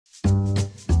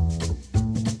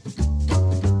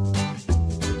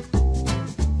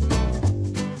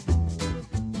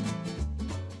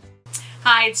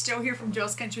Hi, it's Jo here from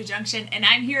Jo's Country Junction, and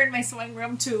I'm here in my sewing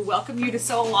room to welcome you to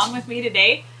sew along with me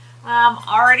today.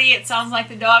 Already it sounds like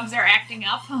the dogs are acting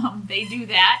up. They do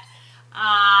that.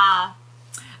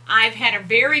 I've had a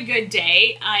very good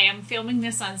day. I am filming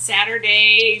this on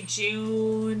Saturday,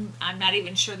 June, I'm not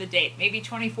even sure the date, maybe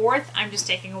 24th. I'm just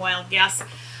taking a wild guess.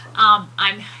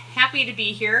 I'm happy to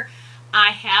be here. I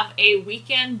have a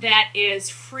weekend that is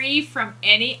free from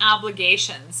any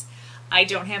obligations. I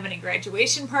don't have any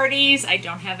graduation parties. I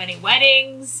don't have any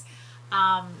weddings.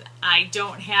 I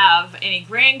don't have any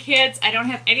grandkids. I don't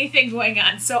have anything going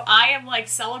on. So I am like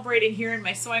celebrating here in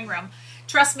my sewing room.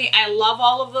 Trust me, I love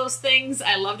all of those things.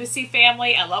 I love to see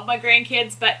family. I love my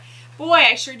grandkids. But boy,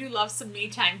 I sure do love some me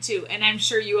time too. And I'm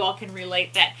sure you all can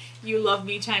relate that you love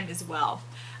me time as well.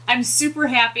 I'm super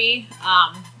happy.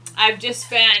 I've just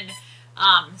been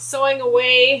sewing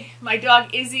away. My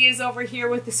dog Izzy is over here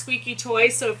with the squeaky toy,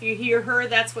 so if you hear her,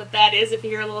 that's what that is, if you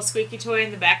hear a little squeaky toy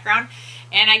in the background.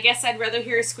 And I guess I'd rather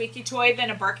hear a squeaky toy than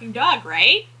a barking dog,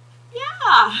 right?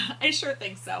 Yeah, I sure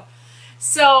think so.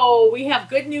 So we have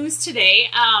good news today.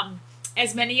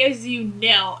 As many of you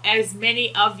know, I'm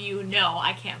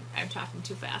talking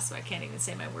too fast, so I can't even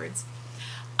say my words.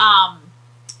 Iowa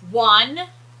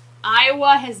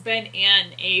has been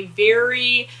in a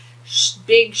very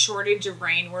big shortage of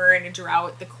rain. We're in a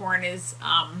drought. The corn is,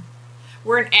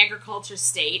 we're an agriculture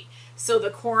state, so the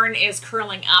corn is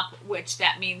curling up, which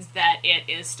that means that it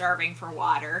is starving for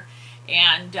water.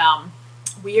 And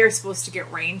we are supposed to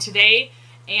get rain today,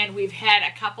 and we've had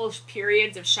a couple of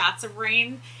periods of shots of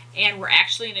rain, and we're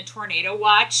actually in a tornado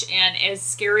watch. And as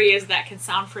scary as that can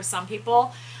sound for some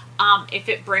people, if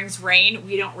it brings rain,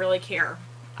 we don't really care.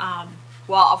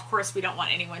 Well, of course, we don't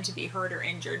want anyone to be hurt or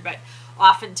injured, but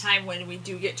oftentimes when we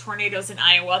do get tornadoes in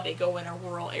Iowa, they go in a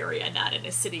rural area, not in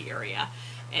a city area.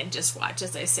 And just watch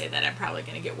as I say that. I'm probably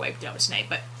going to get wiped out tonight,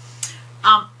 but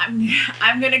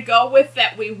I'm going to go with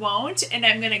that we won't, and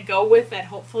I'm going to go with that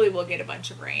hopefully we'll get a bunch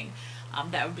of rain.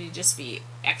 That would just be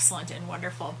excellent and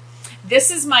wonderful. This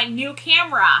is my new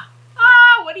camera.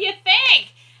 What do you think?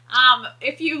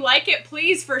 If you like it,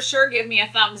 please for sure give me a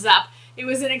thumbs up. It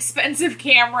was an expensive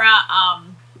camera.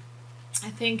 I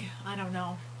think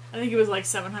it was like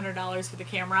 $700 for the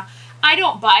camera. I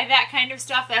don't buy that kind of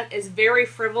stuff. That is very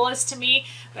frivolous to me,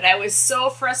 but I was so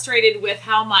frustrated with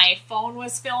how my phone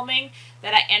was filming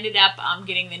that I ended up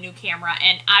getting the new camera,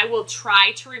 and I will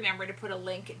try to remember to put a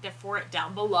link for it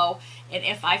down below. And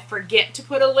if I forget to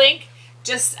put a link,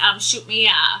 just shoot me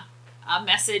a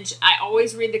message. I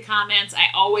always read the comments. I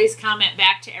always comment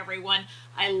back to everyone.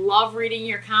 I love reading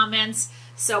your comments.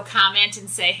 So comment and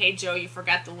say, hey, Jo, you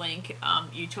forgot the link.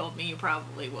 You told me you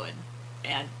probably would.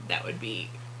 And that would be,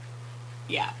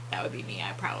 yeah, that would be me.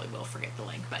 I probably will forget the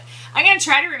link. But I'm going to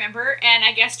try to remember, and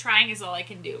I guess trying is all I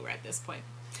can do at this point.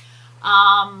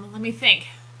 Let me think.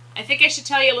 I think I should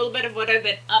tell you a little bit of what I've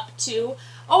been up to.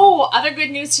 Oh, other good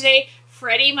news today.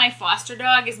 Freddie, my foster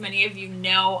dog, as many of you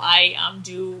know, I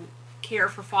do care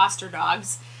for foster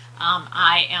dogs.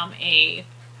 I am a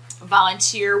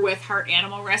volunteer with Heart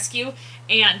Animal Rescue,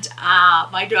 and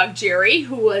my dog Jerry,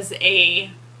 who was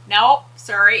no,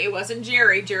 sorry, it wasn't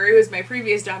Jerry. Jerry was my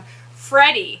previous dog.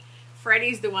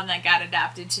 Freddie's the one that got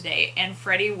adopted today, and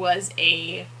Freddie was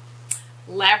a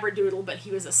Labradoodle, but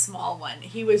he was a small one.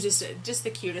 He was just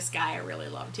the cutest guy. I really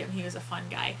loved him. He was a fun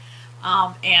guy.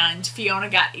 And Fiona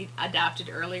got adopted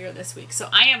earlier this week, so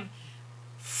I am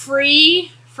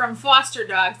free from foster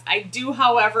dogs. I do,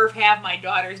 however, have my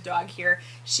daughter's dog here.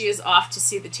 She is off to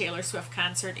see the Taylor Swift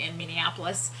concert in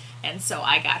Minneapolis, and so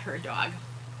I got her dog.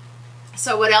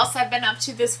 So what else I've been up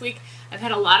to this week? I've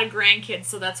had a lot of grandkids,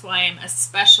 so that's why I'm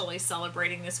especially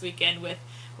celebrating this weekend with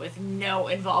no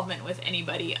involvement with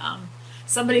anybody.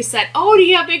 Somebody said, oh, do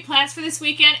you have big plans for this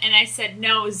weekend? And I said,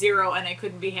 no, zero, and I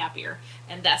couldn't be happier.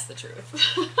 And that's the truth.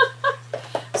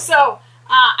 So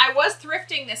I was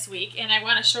thrifting this week, and I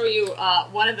want to show you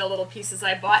one of the little pieces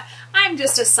I bought. I'm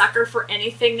just a sucker for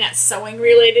anything that's sewing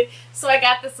related. So I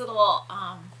got this little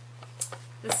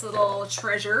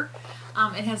treasure.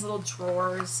 It has little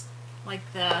drawers like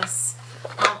this.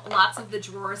 Lots of the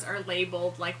drawers are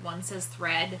labeled, like one says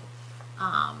thread.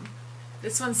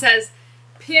 This one says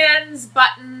pins,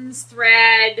 buttons,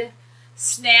 thread,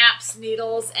 snaps,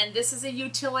 needles, and this is a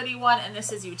utility one, and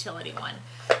this is utility one.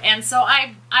 And so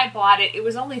I bought it. It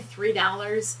was only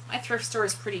 $3. My thrift store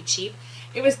is pretty cheap.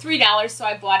 It was $3, so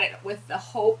I bought it with the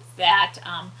hope that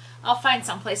I'll find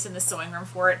someplace in the sewing room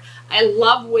for it. I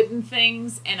love wooden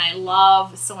things, and I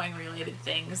love sewing related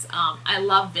things. I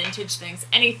love vintage things.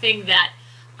 Anything that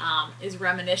is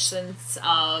reminiscence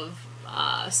of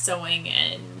sewing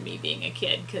and me being a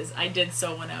kid, because I did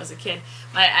sew when I was a kid.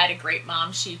 I had a great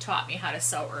mom. She taught me how to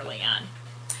sew early on,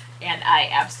 and I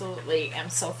absolutely am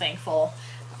so thankful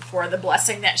for the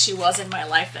blessing that she was in my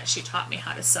life, that she taught me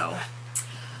how to sew.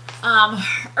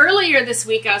 Earlier this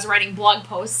week I was writing blog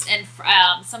posts, and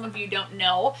some of you don't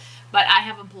know, but I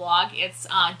have a blog. It's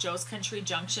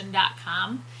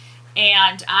joescountryjunction.com,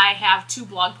 and I have 2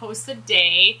 blog posts a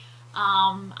day.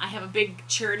 I have a big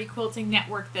charity quilting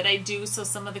network that I do, so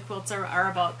some of the quilts are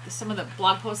about, some of the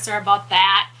blog posts are about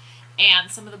that,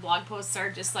 and some of the blog posts are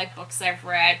just like books I've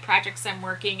read, projects I'm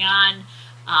working on,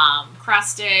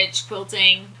 cross stitch,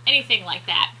 quilting, anything like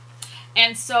that.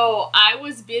 And so I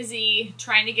was busy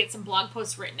trying to get some blog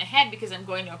posts written ahead, because I'm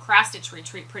going to a cross stitch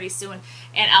retreat pretty soon,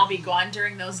 and I'll be gone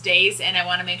during those days, and I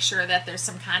want to make sure that there's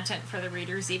some content for the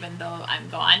readers even though I'm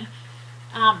gone.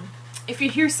 If you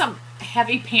hear some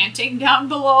heavy panting down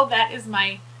below, that is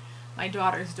my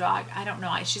daughter's dog. I don't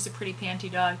know, she's a pretty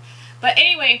panty dog. But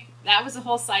anyway, that was a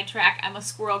whole sidetrack. I'm a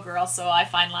squirrel girl, so I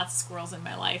find lots of squirrels in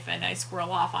my life, and I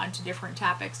squirrel off onto different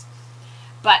topics.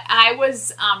 But I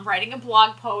was writing a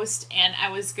blog post, and I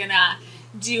was gonna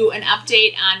do an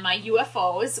update on my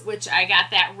UFOs, which I got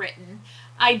that written.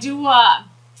 I do a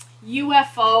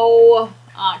UFO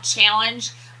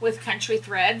challenge with Country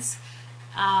Threads.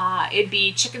 It'd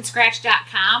be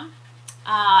chickenscratch.com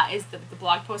is the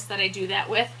blog post that I do that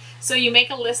with. So you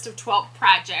make a list of 12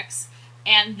 projects,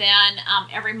 and then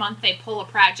every month they pull a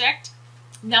project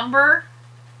number.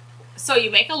 So you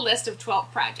make a list of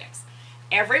 12 projects.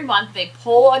 Every month they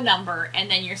pull a number, and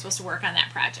then you're supposed to work on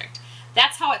that project.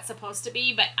 That's how it's supposed to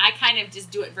be, but I kind of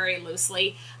just do it very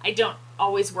loosely. I don't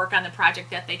always work on the project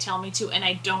that they tell me to, and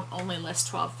I don't only list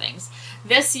 12 things.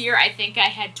 This year, I think I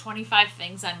had 25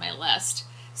 things on my list.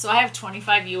 So I have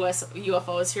 25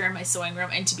 UFOs here in my sewing room,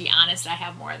 and to be honest, I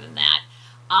have more than that.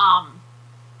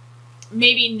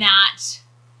 Maybe not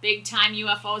big time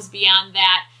UFOs beyond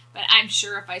that, but I'm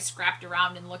sure if I scrapped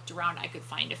around and looked around, I could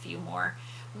find a few more.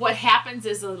 What happens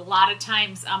is a lot of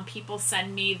times people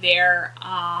send me their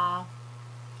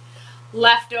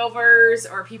leftovers,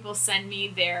 or people send me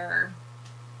their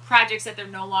projects that they're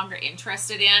no longer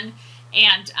interested in,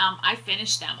 and I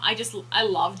finish them. I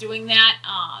love doing that.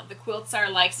 The quilts are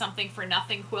like something for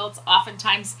nothing quilts.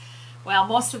 Oftentimes, well,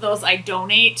 most of those I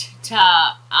donate to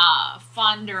a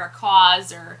fund or a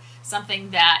cause or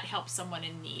something that helps someone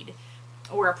in need,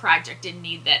 or a project in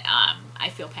need that I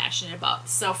feel passionate about.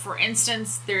 So for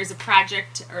instance, there's a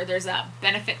project, or there's a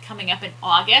benefit coming up in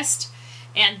August,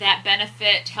 and that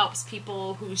benefit helps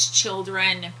people whose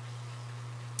children,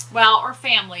 well, or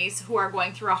families who are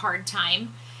going through a hard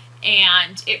time,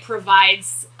 and it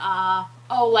provides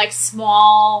like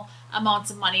small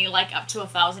amounts of money, like up to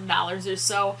 $1,000 or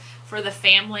so for the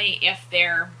family if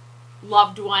their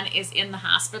loved one is in the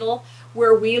hospital.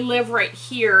 Where we live right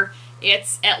here,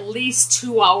 it's at least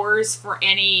 2 hours for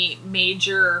any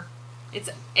major,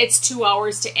 it's 2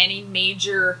 hours to any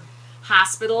major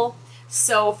hospital.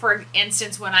 So for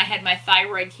instance, when I had my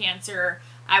thyroid cancer,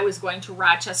 I was going to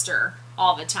Rochester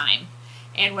all the time.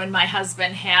 And when my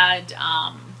husband had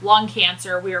lung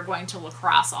cancer, we were going to La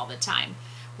Crosse all the time.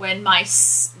 When my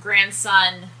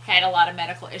grandson had a lot of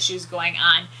medical issues going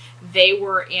on, they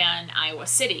were in Iowa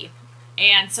City.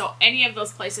 And so any of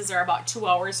those places are about 2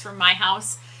 hours from my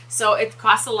house. So it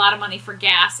costs a lot of money for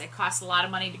gas. It costs a lot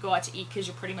of money to go out to eat, because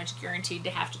you're pretty much guaranteed to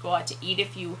have to go out to eat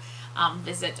if you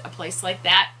visit a place like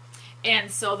that.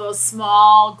 And so those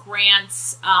small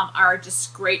grants are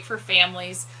just great for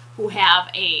families who have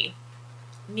a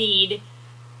need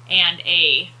and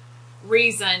a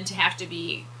reason to have to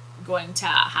be going to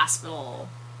hospital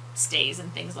stays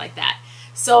and things like that.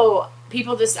 So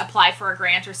people just apply for a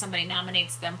grant, or somebody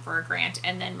nominates them for a grant,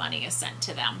 and then money is sent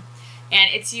to them. And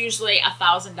it's usually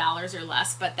 $1,000 or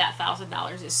less, but that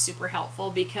 $1,000 is super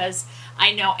helpful, because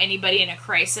I know anybody in a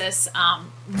crisis,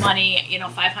 money, you know,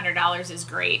 $500 is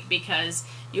great, because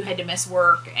you had to miss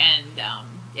work, and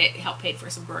it helped pay for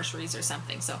some groceries or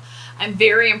something. So I'm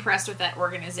very impressed with that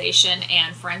organization,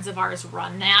 and friends of ours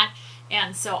run that.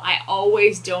 And so I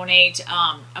always donate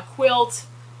a quilt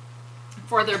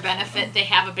for their benefit. They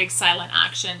have a big silent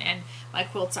auction, and my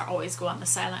quilts are always go on the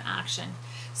silent auction.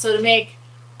 So to make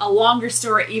a longer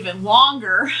story even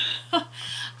longer,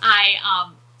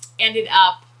 I ended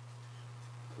up,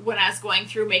 when I was going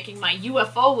through making my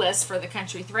UFO list for the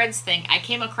Country Threads thing, I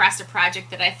came across a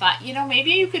project that I thought, you know,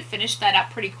 maybe you could finish that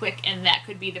up pretty quick, and that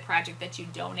could be the project that you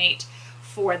donate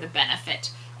for the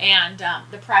benefit. And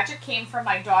the project came from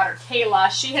my daughter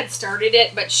Kayla. She had started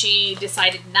it, but she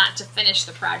decided not to finish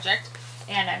the project,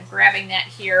 and I'm grabbing that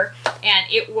here. And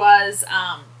it was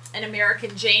an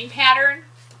American Jane pattern.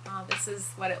 This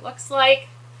is what it looks like.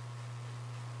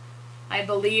 I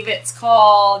believe it's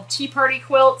called Tea Party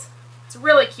Quilt. It's a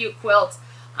really cute quilt.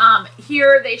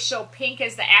 Here they show pink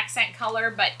as the accent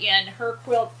color, but in her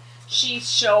quilt she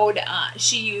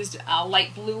used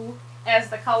light blue as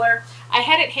the color. I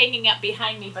had it hanging up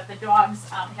behind me, but the dogs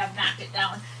have knocked it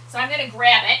down. So I'm going to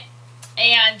grab it,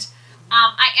 and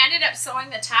I ended up sewing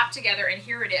the top together, and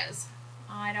here it is.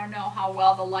 I don't know how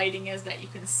well the lighting is that you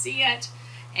can see it,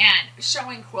 and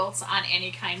showing quilts on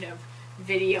any kind of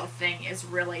video thing is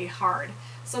really hard.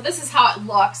 So this is how it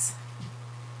looks.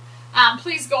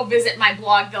 Please go visit my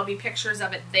blog. There'll be pictures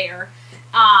of it there.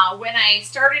 When I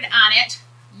started on it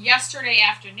yesterday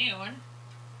afternoon,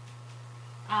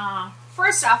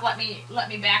 first off, let me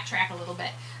backtrack a little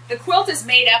bit. The quilt is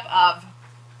made up of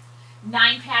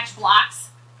 9 patch blocks,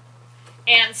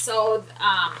 and so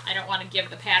I don't want to give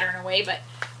the pattern away, but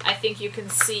I think you can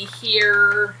see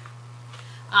here.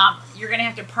 You're going to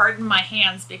have to pardon my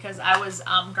hands because I was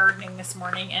gardening this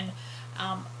morning, and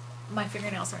my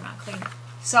fingernails are not clean.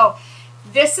 So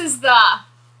this is the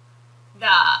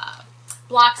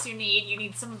blocks you need. You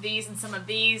need some of these and some of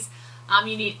these.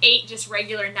 You need 8 just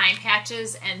regular 9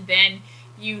 patches, and then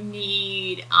you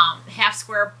need half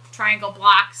square triangle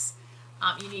blocks.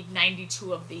 You need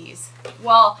 92 of these.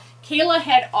 Well, Kayla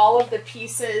had all of the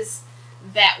pieces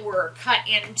that were cut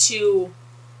into,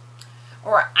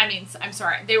 I'm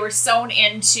sorry, they were sewn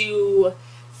into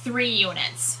 3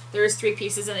 units. There's 3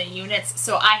 pieces in the units,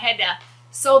 so I had to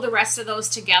sew the rest of those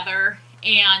together,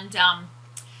 and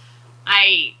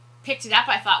I picked it up.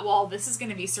 I thought, well, this is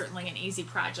going to be certainly an easy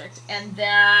project. And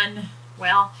then,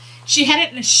 well, she had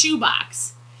it in a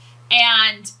shoebox,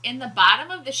 and in the bottom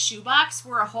of the shoebox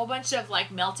were a whole bunch of like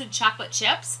melted chocolate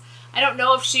chips. I don't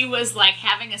know if she was like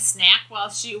having a snack while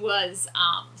she was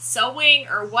sewing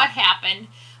or what happened,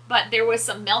 but there was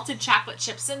some melted chocolate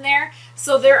chips in there.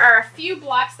 So there are a few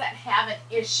blocks that have an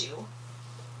issue.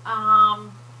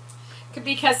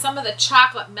 Because some of the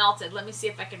chocolate melted. Let me see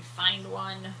if I can find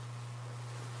one.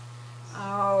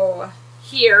 Oh,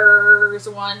 here's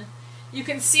one. You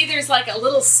can see there's like a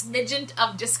little smidgen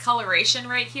of discoloration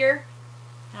right here.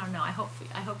 I don't know. I hope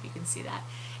you can see that.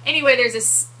 Anyway, there's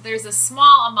a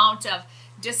small amount of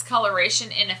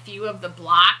discoloration in a few of the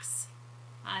blocks.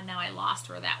 Now I lost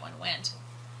where that one went.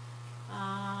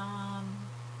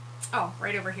 Oh,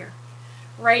 right over here.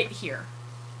 Right here.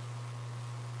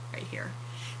 Right here.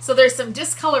 So there's some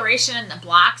discoloration in the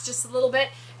blocks just a little bit,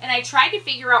 and I tried to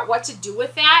figure out what to do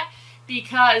with that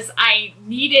because I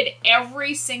needed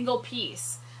every single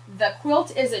piece. The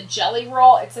quilt is a jelly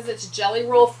roll. It says it's jelly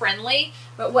roll friendly,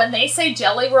 but when they say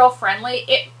jelly roll friendly,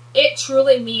 it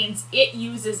truly means it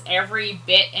uses every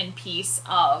bit and piece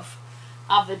of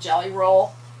the jelly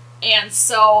roll. And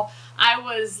so I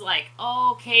was like,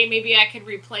 oh, okay, maybe I could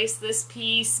replace this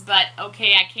piece, but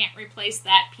okay, I can't replace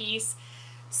that piece.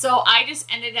 So I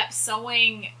just ended up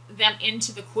sewing them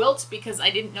into the quilt because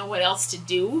I didn't know what else to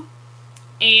do,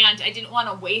 and I didn't want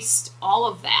to waste all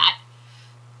of that.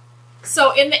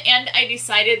 So in the end, I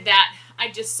decided that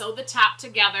I'd just sew the top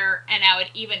together, and I would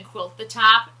even quilt the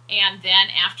top, and then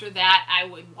after that I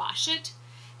would wash it.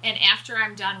 And after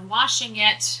I'm done washing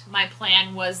it, my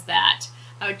plan was that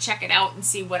I would check it out and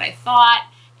see what I thought,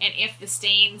 and if the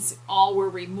stains all were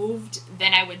removed,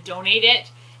 then I would donate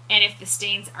it. And if the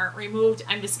stains aren't removed,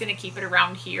 I'm just going to keep it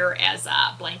around here as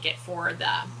a blanket for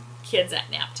the kids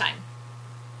at nap time.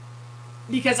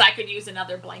 Because I could use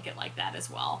another blanket like that as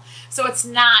well. So it's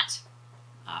not,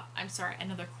 I'm sorry,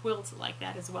 another quilt like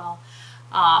that as well.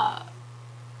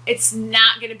 It's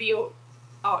not going to be,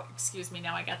 oh, excuse me,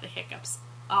 now I got the hiccups.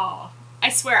 Oh,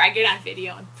 I swear I get on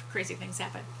video and crazy things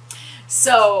happen.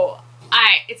 So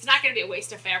it's not going to be a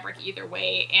waste of fabric either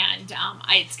way, and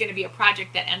it's going to be a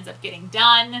project that ends up getting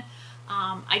done.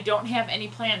 I don't have any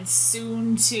plans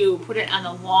soon to put it on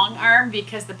the long arm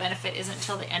because the benefit isn't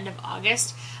until the end of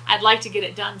August. I'd like to get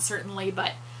it done certainly,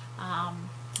 but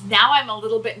now I'm a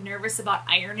little bit nervous about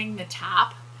ironing the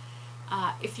top.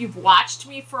 If you've watched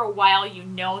me for a while, you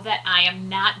know that I am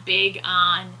not big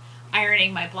on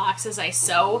ironing my blocks as I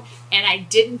sew, and I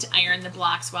didn't iron the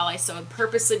blocks while I sewed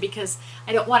purposely because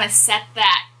I don't want to set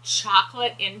that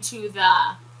chocolate into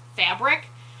the fabric.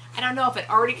 I don't know if it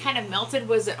already kind of melted.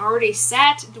 Was it already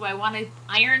set? Do I want to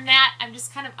iron that? I'm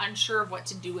just kind of unsure of what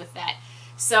to do with that.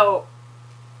 So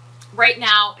right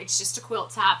now it's just a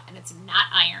quilt top and it's not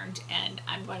ironed, and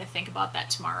I'm going to think about that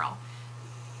tomorrow.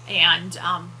 And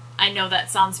I know that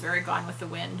sounds very Gone with the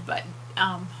Wind, but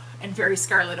and very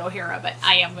Scarlett O'Hara, but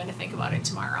I am going to think about it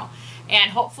tomorrow.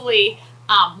 And hopefully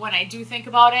when I do think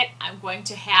about it, I'm going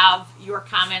to have your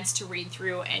comments to read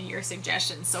through and your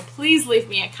suggestions. So please leave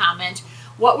me a comment.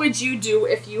 what would you do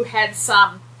if you had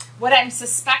some, what I'm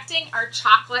suspecting are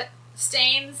chocolate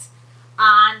stains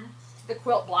on the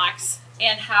quilt blocks,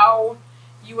 and how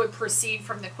you would proceed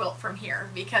from the quilt from here.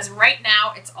 Because right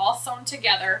now it's all sewn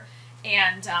together,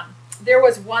 and there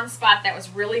was one spot that was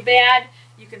really bad.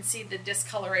 You can see the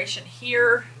discoloration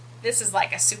here. This is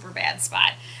like a super bad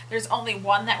spot. There's only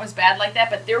one that was bad like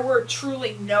that, but there were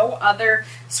truly no other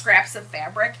scraps of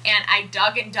fabric, and I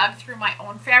dug and dug through my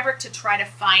own fabric to try to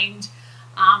find,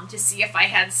 to see if I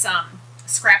had some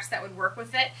scraps that would work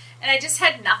with it, and I just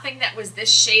had nothing that was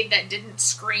this shade that didn't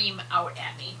scream out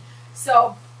at me.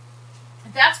 So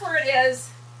that's where it is.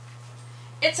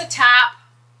 It's a top.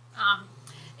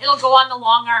 It'll go on the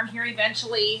long arm here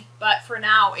eventually, but for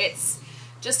now it's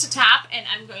just a top, and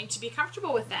I'm going to be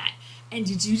comfortable with that. And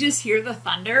did you just hear the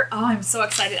thunder? Oh, I'm so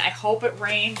excited. I hope it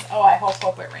rains. Oh, I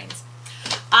hope it rains.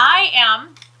 I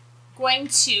am going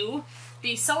to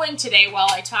be sewing today while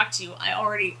I talk to you. I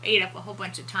already ate up a whole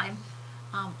bunch of time.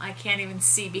 I can't even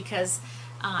see because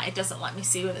it doesn't let me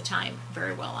see with the time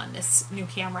very well on this new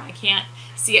camera. I can't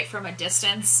see it from a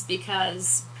distance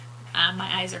because my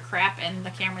eyes are crap and the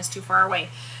camera's too far away.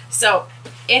 So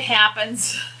it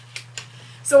happens.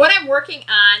 So what I'm working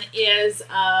on is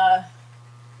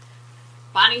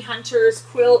Bonnie Hunter's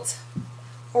quilt,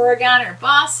 Oregon or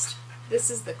Bust. This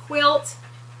is the quilt.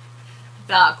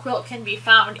 The quilt can be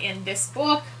found in this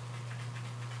book.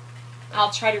 I'll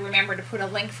try to remember to put a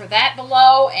link for that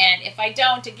below, and if I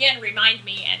don't, again, remind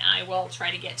me and I will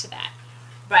try to get to that.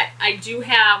 But I do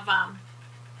have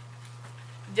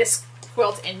this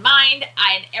quilt in mind,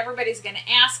 and everybody's going to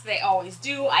ask, they always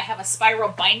do. I have a spiral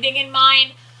binding in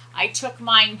mind. I took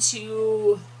mine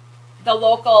to the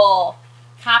local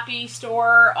copy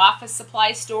store, office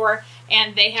supply store,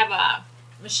 and they have a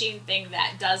machine thing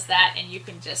that does that, and you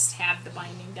can just have the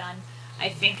binding done. I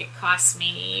think it costs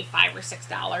me $5 or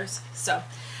 $6. So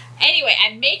anyway,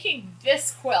 I'm making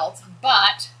this quilt,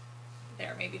 but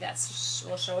there, maybe that's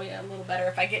will show you a little better.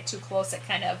 If I get too close, it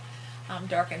kind of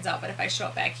darkens out, but if I show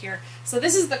it back here. So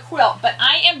this is the quilt, but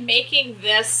I am making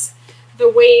this the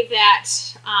way that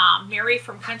Mary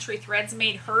from Country Threads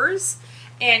made hers,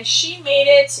 and she made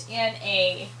it in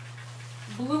a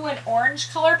blue and orange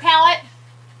color palette.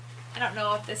 I don't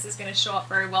know if this is going to show up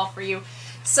very well for you.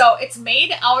 So it's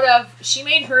made out of, she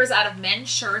made hers out of men's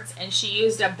shirts, and she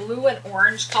used a blue and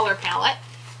orange color palette,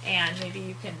 and maybe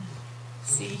you can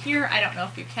see here. I don't know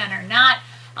if you can or not.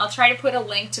 I'll try to put a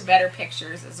link to better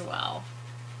pictures as well.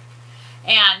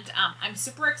 And I'm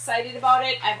super excited about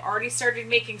it. I've already started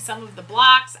making some of the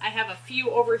blocks. I have a few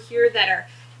over here that are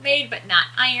made but not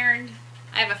ironed.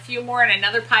 I have a few more in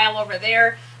another pile over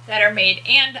there that are made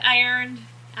and ironed.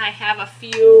 I have a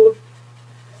few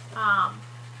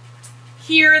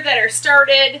here that are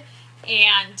started,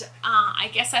 and I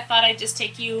guess I thought I'd just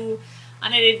take you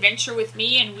on an adventure with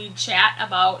me, and we'd chat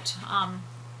about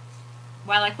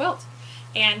while I quilt.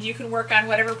 And you can work on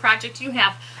whatever project you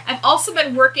have. I've also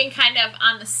been working kind of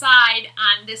on the side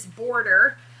on this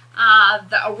border.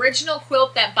 The original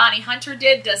quilt that Bonnie Hunter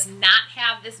did does not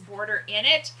have this border in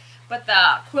it, but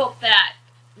the quilt that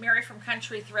Mary from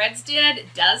Country Threads did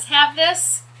does have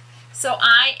this. So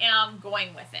I am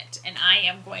going with it, and I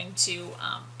am going to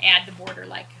add the border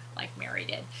like Mary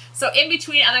did. So in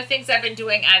between other things I've been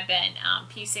doing, I've been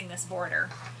piecing this border.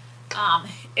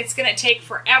 It's going to take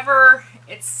forever.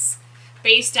 It's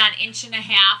based on 1.5 inch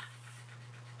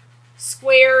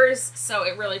squares, so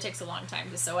it really takes a long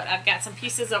time to sew it. I've got some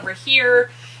pieces over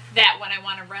here that when I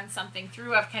want to run something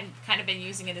through, I've kind of been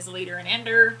using it as a leader and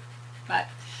ender. But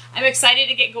I'm excited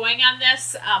to get going on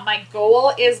this. My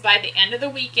goal is by the end of the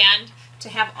weekend to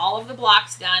have all of the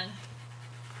blocks done,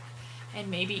 and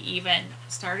maybe even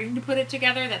starting to put it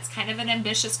together. That's kind of an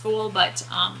ambitious goal, but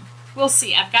we'll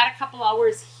see. I've got a couple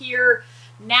hours here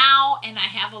now, and I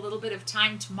have a little bit of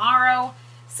time tomorrow,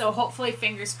 so hopefully,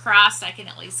 fingers crossed, I can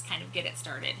at least kind of get it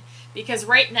started. Because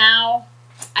right now,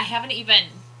 I haven't even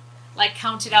like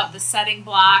counted out the setting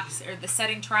blocks or the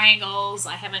setting triangles.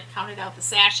 I haven't counted out the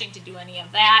sashing to do any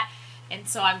of that, and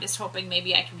so I'm just hoping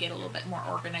maybe I can get a little bit more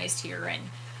organized here and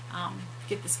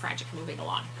get this project moving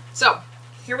along. So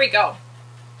here we go.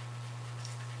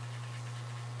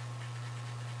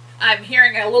 I'm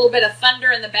hearing a little bit of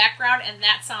thunder in the background, and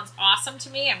that sounds awesome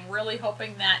to me. I'm really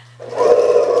hoping that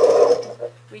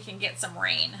we can get some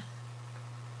rain.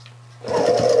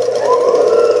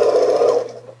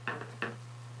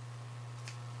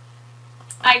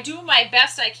 I do my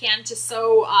best I can to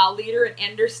sew leader and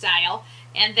ender style,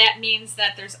 and that means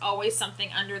that there's always something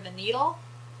under the needle.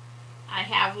 I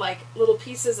have like little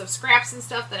pieces of scraps and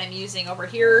stuff that I'm using over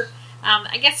here.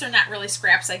 I guess they're not really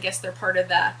scraps. I guess they're part of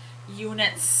the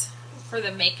units for the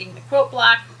making the quilt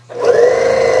block.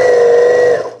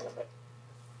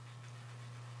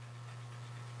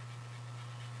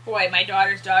 Boy, my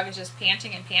daughter's dog is just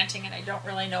panting and panting, and I don't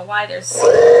really know why. There's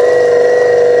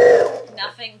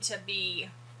nothing to be...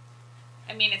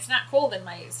 I mean, it's not cold in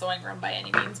my sewing room by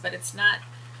any means, but it's not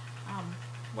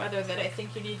weather that I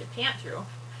think you need to pant through.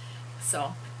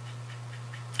 So,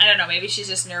 I don't know. Maybe she's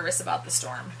just nervous about the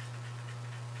storm.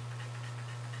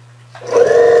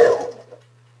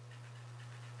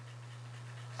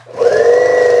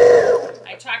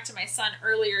 I talked to my son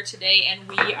earlier today, and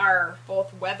we are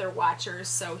both weather watchers,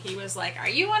 so he was like, "Are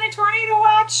you on a tornado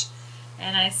watch?"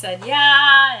 And I said,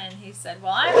 "Yeah," and he said,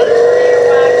 "Well, I'm on a tornado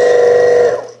watch."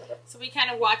 So we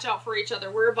kind of watch out for each other.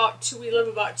 We live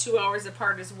about 2 hours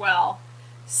apart as well,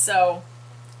 so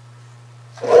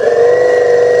we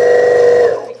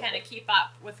kind of keep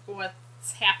up with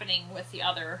what's happening with the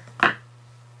other.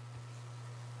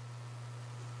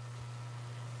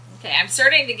 Okay, I'm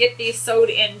starting to get these sewed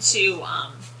into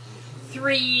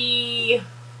 3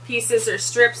 pieces or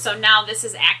strips, so now this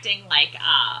is acting like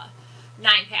a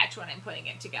 9-patch when I'm putting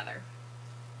it together.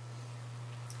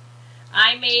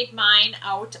 I made mine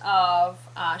out of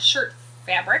shirt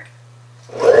fabric.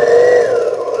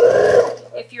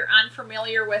 If you're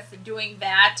unfamiliar with doing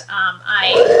that,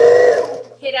 I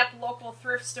hit up local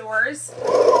thrift stores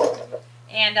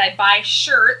and I buy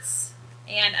shirts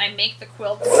and I make the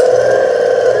quilts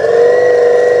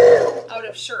out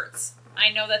of shirts. I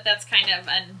know that that's kind of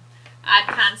an odd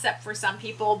concept for some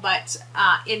people, but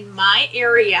in my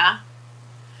area,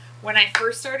 when I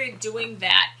first started doing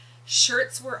that,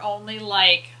 shirts were only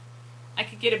like, I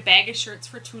could get a bag of shirts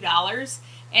for $2,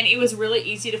 and it was really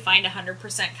easy to find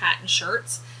 100% cotton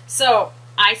shirts. So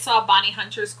I saw Bonnie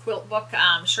Hunter's quilt book,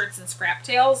 Shirts and Scrap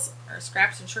Tales, or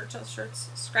Scraps and Shirt Tales,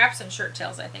 Scraps and Shirt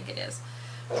Tales, I think it is.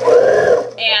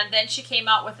 And then she came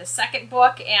out with a second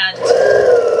book, and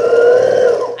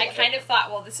I kind of thought,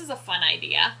 well, this is a fun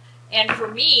idea. And for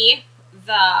me,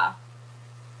 the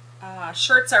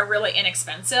shirts are really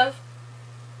inexpensive.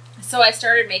 So I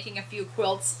started making a few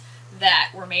quilts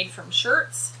that were made from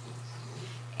shirts,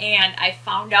 and I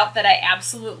found out that I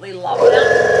absolutely love them.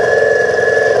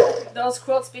 Those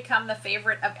quilts become the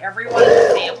favorite of everyone in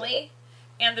the family,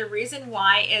 and the reason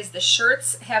why is the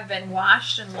shirts have been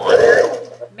washed and laundered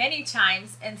many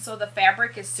times, and so the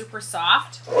fabric is super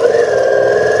soft.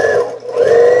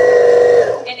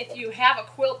 And if you have a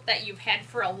quilt that you've had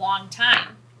for a long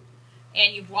time,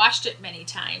 and you've washed it many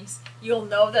times, you'll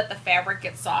know that the fabric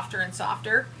gets softer and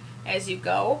softer as you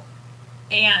go.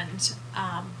 And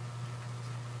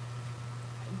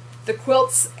the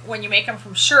quilts, when you make them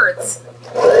from shirts,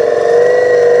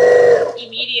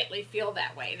 immediately feel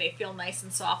that way. They feel nice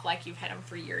and soft, like you've had them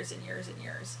for years and years and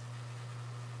years.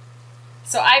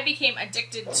 So I became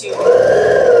addicted to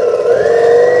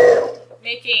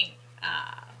making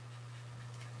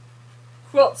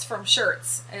quilts from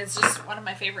shirts. It's just one of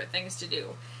my favorite things to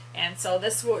do. And so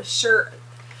this was shirt.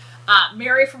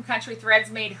 Mary from Country Threads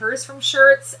made hers from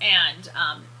shirts, and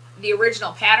the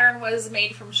original pattern was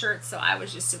made from shirts, so I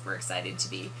was just super excited to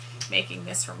be making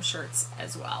this from shirts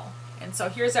as well. And so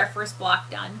here's our first block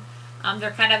done.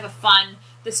 They're kind of a fun,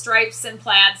 the stripes and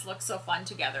plaids look so fun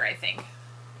together, I think.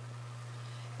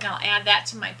 And I'll add that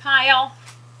to my pile.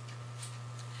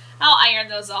 I'll iron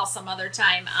those all some other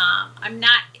time. I'm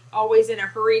not always in a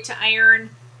hurry to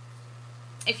iron.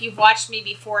 If you've watched me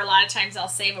before, a lot of times I'll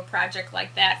save a project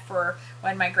like that for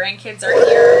when my grandkids are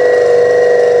here,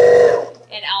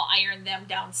 and I'll iron them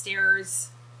downstairs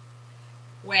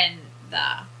when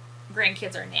the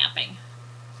grandkids are napping.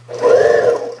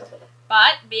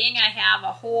 But being I have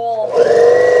a whole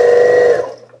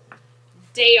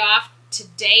day off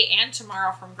today and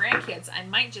tomorrow from grandkids, I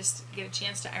might just get a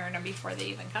chance to iron them before they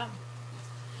even come,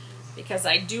 because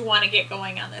I do want to get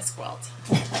going on this quilt.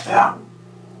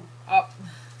 Oh.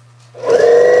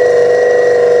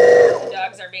 The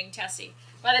dogs are being testy.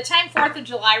 By the time 4th of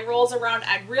July rolls around,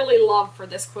 I'd really love for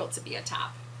this quilt to be a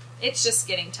top. It's just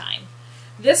getting time.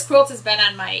 This quilt has been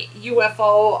on my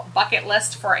UFO bucket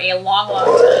list for a long, long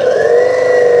time.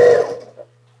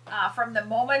 From the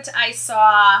moment I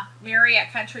saw Mary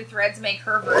at Country Threads make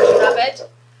her version of it,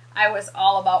 I was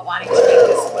all about wanting to make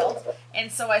this quilt.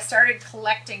 And so I started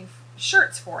collecting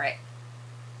shirts for it.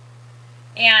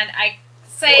 And I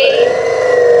say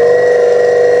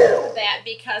that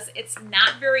because it's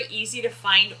not very easy to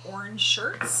find orange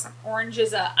shirts. Orange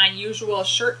is an unusual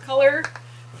shirt color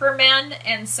for men,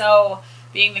 and so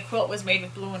being the quilt was made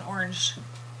with blue and orange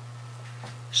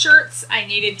shirts, I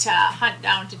needed to hunt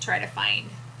down to try to find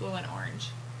blue and orange.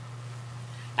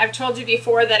 I've told you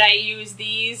before that I use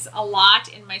these a lot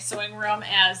in my sewing room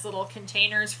as little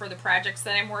containers for the projects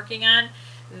that I'm working on.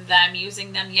 I'm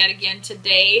using them yet again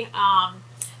today.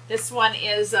 This one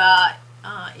is a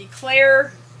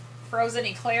eclair, frozen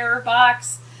eclair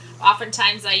box.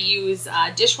 Oftentimes I use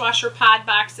dishwasher pod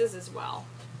boxes as well.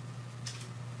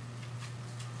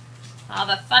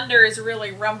 The thunder is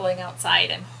really rumbling outside.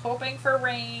 I'm hoping for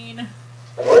rain.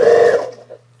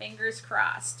 Fingers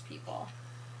crossed, people.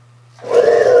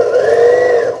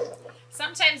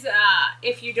 Sometimes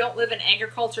if you don't live in an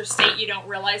agriculture state, you don't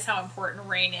realize how important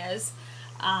rain is.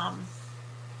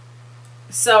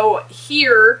 So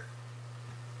here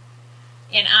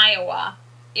in Iowa,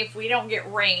 if we don't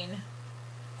get rain,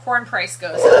 corn price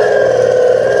goes up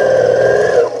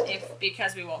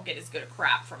because we won't get as good a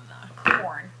crop from the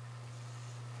corn.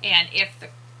 And if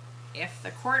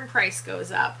the corn price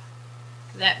goes up,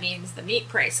 that means the meat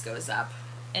price goes up.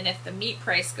 And if the meat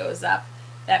price goes up,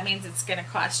 that means it's going to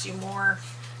cost you more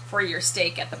for your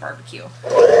steak at the barbecue.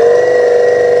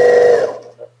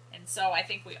 And so I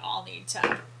think we all need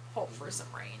to hope for some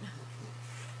rain.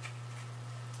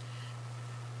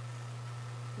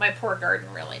 My poor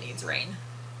garden really needs rain.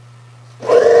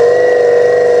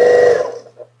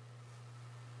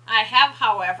 I have,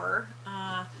 however,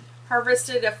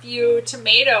 harvested a few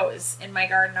tomatoes in my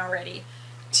garden already.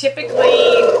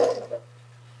 Typically,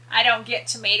 I don't get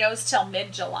tomatoes till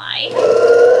mid-July.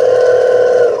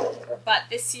 But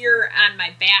this year on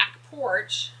my back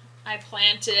porch, I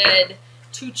planted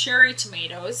 2 cherry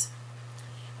tomatoes.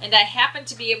 And I happened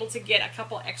to be able to get a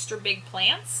couple extra big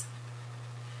plants.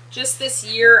 Just this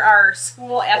year, our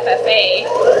school FFA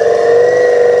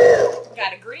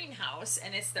got a greenhouse,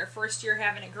 and it's their first year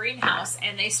having a greenhouse,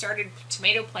 and they started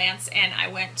tomato plants, and I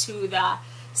went to the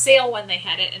sale when they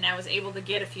had it, and I was able to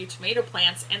get a few tomato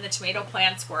plants, and the tomato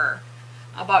plants were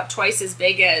about twice as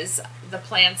big as the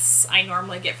plants I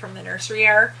normally get from the nursery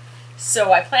are.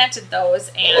 So I planted those,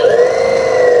 and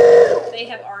they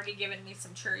have already given me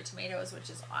some cherry tomatoes, which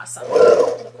is awesome.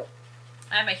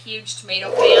 I'm a huge tomato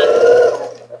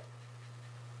fan.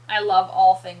 I love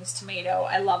all things tomato.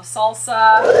 I love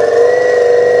salsa.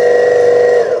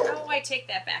 Oh, I take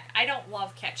that back. I don't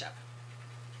love ketchup.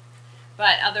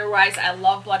 But otherwise, I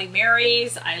love Bloody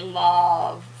Marys. I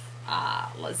love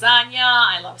lasagna.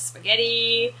 I love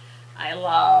spaghetti. I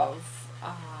love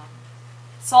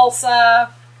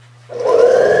salsa.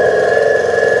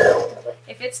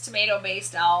 If it's tomato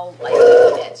based, I'll like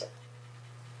eat it.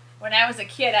 When I was a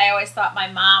kid, I always thought my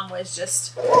mom was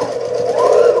just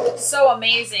so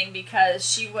amazing because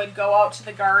she would go out to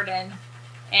the garden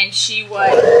and she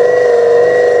would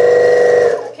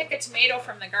pick a tomato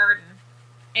from the garden,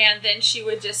 and then she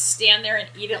would just stand there and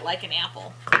eat it like an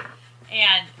apple.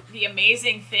 And the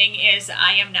amazing thing is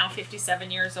I am now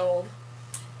 57 years old,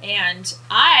 and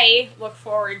I look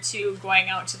forward to going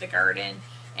out to the garden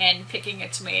and picking a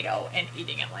tomato and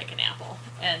eating it like an apple.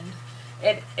 And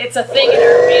it's a thing in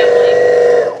our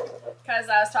family, because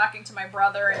I was talking to my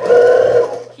brother, and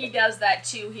he does that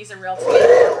too. He's a real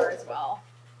tomato lover as well.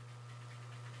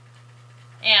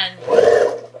 And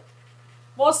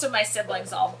most of my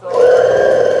siblings all grow up.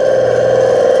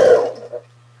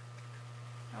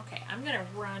 Okay, I'm going to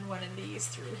run one of these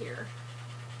through here.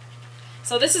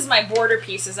 So this is my border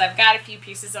pieces. I've got a few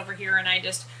pieces over here, and I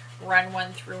just run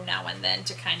one through now and then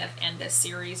to kind of end a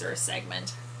series or a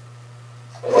segment.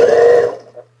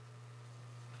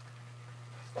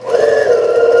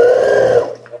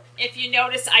 If you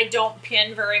notice, I don't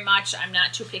pin very much. I'm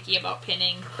not too picky about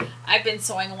pinning. I've been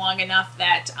sewing long enough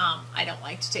that I don't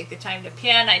like to take the time to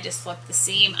pin. I just flip the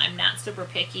seam. I'm not super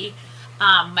picky.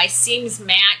 My seams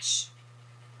match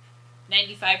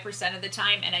 95% of the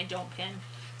time, and I don't pin.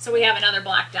 So we have another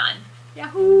block done.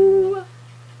 Yahoo!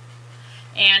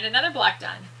 And another block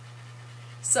done.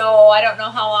 So I don't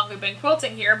know how long we've been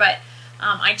quilting here, but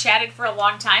I chatted for a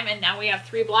long time, and now we have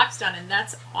 3 blocks done, and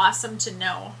that's awesome to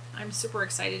know. I'm super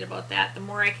excited about that. The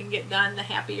more I can get done, the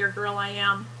happier girl I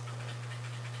am.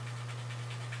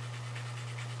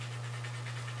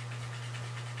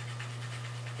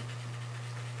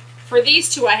 For these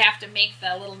 2, I have to make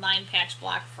the little 9-patch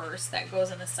block first that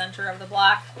goes in the center of the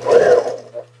block.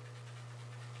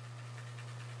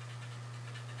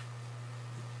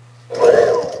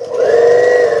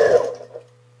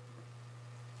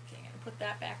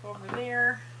 That back over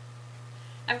there.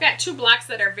 I've got 2 blocks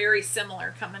that are very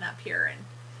similar coming up here, and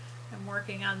I'm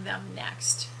working on them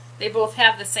next. They both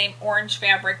have the same orange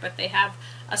fabric, but they have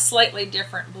a slightly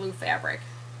different blue fabric.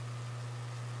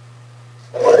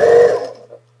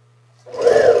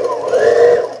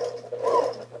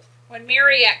 When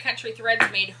Mary at Country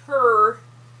Threads made her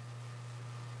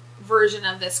version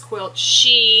of this quilt,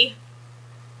 she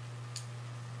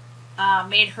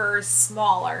made hers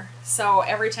smaller. So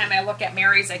every time I look at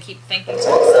Mary's, I keep thinking to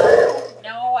myself,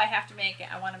 no, I have to make it,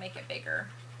 I want to make it bigger.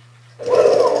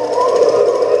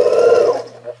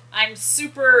 I'm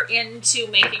super into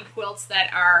making quilts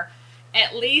that are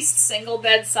at least single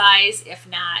bed size, if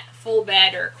not full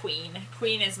bed or queen.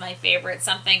 Queen is my favorite,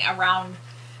 something around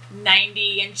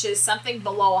 90 inches, something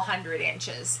below 100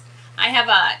 inches. I have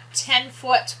a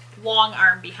 10-foot long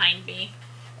arm behind me,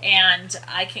 and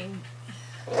I'm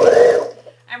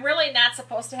really not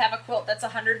supposed to have a quilt that's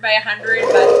 100 by 100,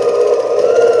 but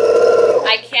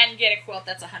I can get a quilt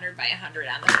that's 100 by 100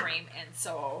 on the frame, and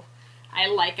so I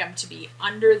like them to be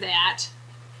under that,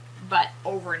 but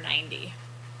over 90.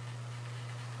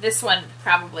 This one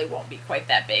probably won't be quite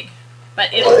that big,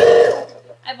 but it'll be,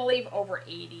 I believe, over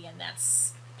 80, and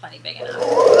that's plenty big enough.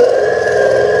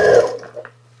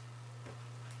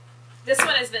 This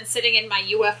one has been sitting in my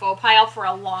UFO pile for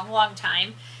a long, long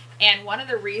time, and one of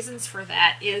the reasons for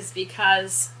that is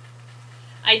because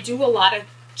I do a lot of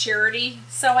charity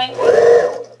sewing,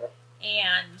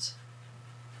 and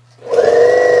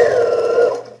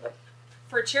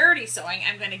for charity sewing,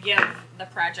 I'm going to give the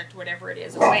project, whatever it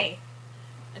is, away.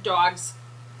 Dogs,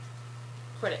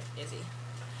 quit it, Izzy.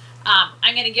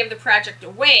 I'm going to give the project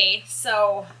away,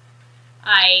 so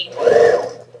I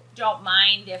don't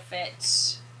mind if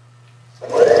it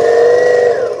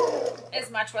as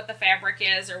much what the fabric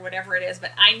is or whatever it is,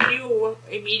 but I knew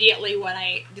immediately when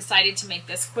I decided to make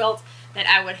this quilt that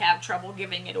I would have trouble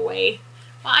giving it away.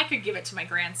 Well, I could give it to my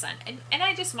grandson, and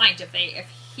I just might if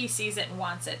he sees it and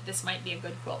wants it. This might be a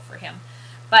good quilt for him,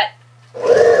 but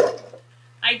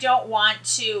I don't want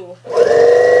to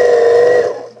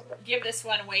give this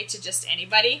one away to just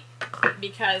anybody,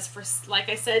 because like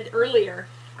I said earlier,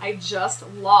 I just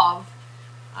love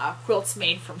quilts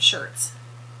made from shirts.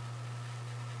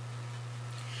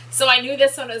 So I knew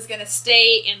this one was going to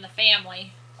stay in the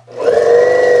family.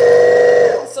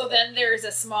 So then there's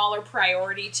a smaller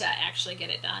priority to actually get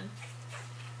it done,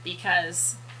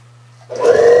 because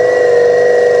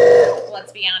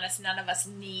let's be honest, none of us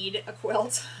need a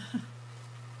quilt.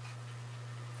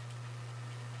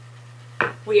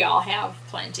 We all have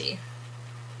plenty.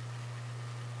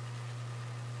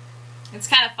 It's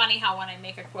kind of funny how when I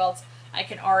make a quilt, I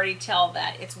can already tell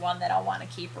that it's one that I'll want to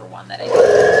keep or one that I don't.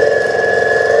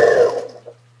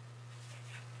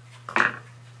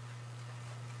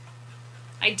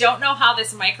 I don't know how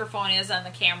this microphone is on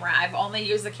the camera. I've only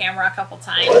used the camera a couple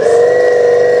times.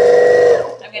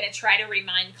 I'm going to try to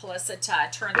remind Calissa to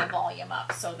turn the volume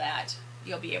up so that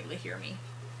you'll be able to hear me.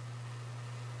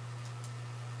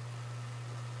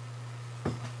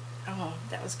 Oh,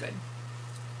 that was good.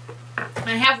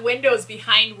 I have windows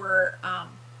behind where,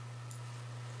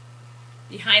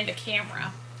 behind the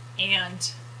camera,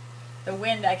 and the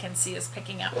wind I can see is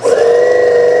picking up.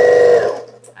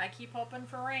 So I keep hoping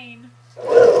for rain.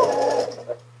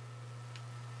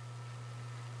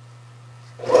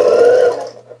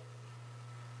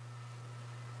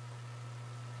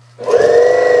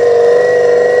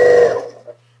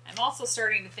 I'm also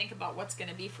starting to think about what's going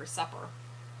to be for supper.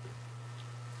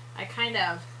 I kind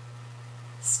of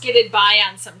skidded by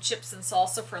on some chips and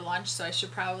salsa for lunch, so I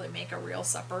should probably make a real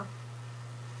supper.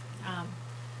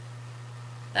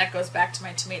 That goes back to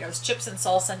my tomatoes, chips and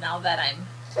salsa. Now that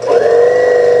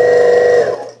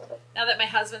my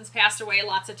husband's passed away,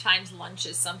 lots of times lunch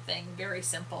is something very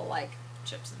simple like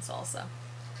chips and salsa.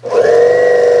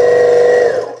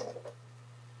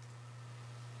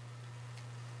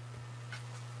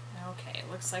 Okay, it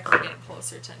looks like we're getting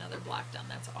closer to another block done.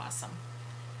 That's awesome.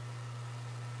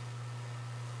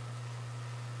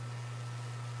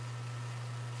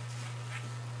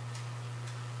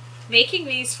 Making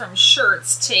these from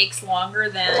shirts takes longer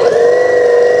than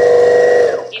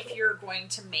if you're going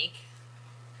to make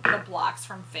the blocks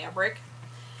from fabric.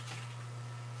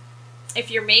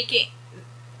 If you're making,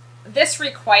 this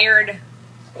required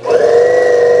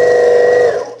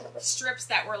strips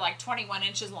that were like 21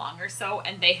 inches long or so,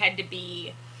 and they had to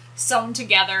be sewn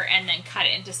together and then cut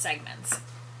into segments.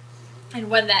 And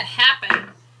when that happened,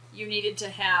 you needed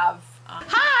to have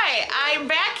Hi, I'm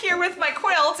back here with my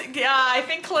quilt. I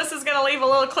think Calissa's going to leave a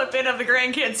little clip in of the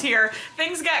grandkids here.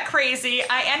 Things got crazy.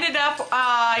 I ended up,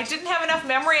 I didn't have enough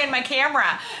memory in my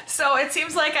camera. So it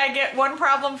seems like I get one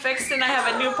problem fixed and I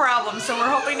have a new problem. So we're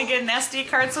hoping to get an SD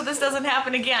card so this doesn't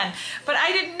happen again. But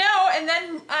I didn't know, and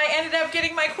then I ended up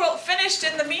getting my quilt finished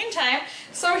in the meantime.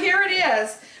 So here it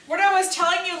is. What I was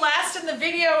telling you last in the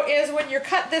video is when you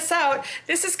cut this out,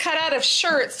 this is cut out of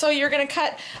shirts. So you're going to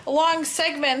cut long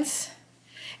segments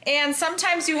And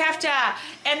sometimes you have to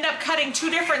end up cutting 2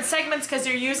 different segments because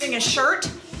you're using a shirt.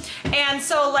 And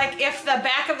so like if the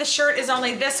back of the shirt is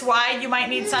only this wide, you might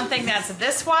need something that's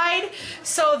this wide.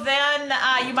 So then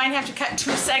you might have to cut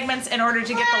 2 segments in order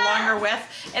to get the longer width.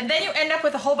 And then you end up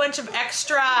with a whole bunch of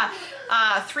extra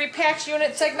 3-patch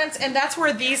unit segments, and that's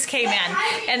where these came in.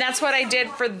 And that's what I did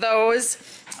for those.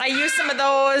 I used some of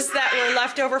those that were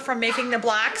left over from making the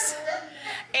blocks.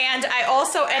 And I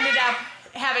also ended up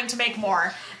having to make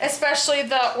more, especially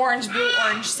the orange, blue,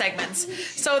 orange segments.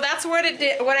 So that's what I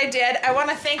did. I want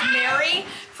to thank Mary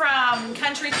from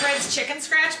Country Threads Chicken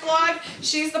Scratch blog.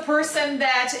 She's the person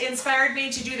that inspired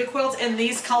me to do the quilt in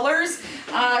these colors.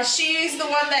 She's the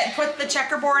one that put the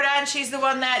checkerboard on. She's the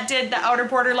one that did the outer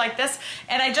border like this.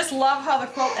 And I just love how the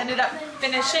quilt ended up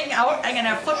finishing out. I'm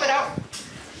gonna flip it out.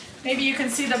 Maybe you can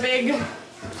see the big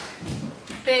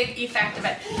effect of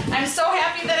it. I'm so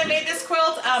happy that I made this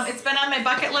quilt. It's been on my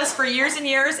bucket list for years and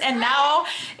years, and now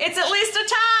it's at least a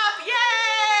top.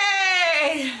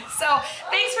 Yay! So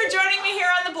thanks for joining me here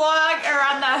on the blog, or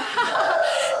on the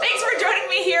thanks for joining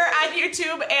me here on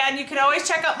YouTube. And you can always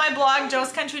check out my blog,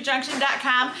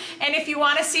 joescountryjunction.com. And if you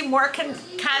want to see more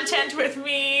content with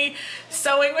me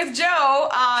sewing with Jo,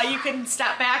 you can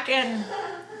stop back and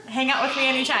hang out with me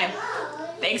anytime.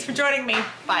 Thanks for joining me.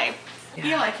 Bye.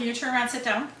 Eli, can you turn around and sit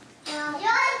down?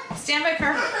 Stand by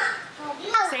her.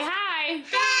 Say hi.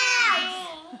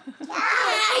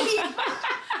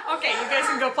 Hi. Okay, you guys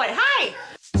can go play. Hi.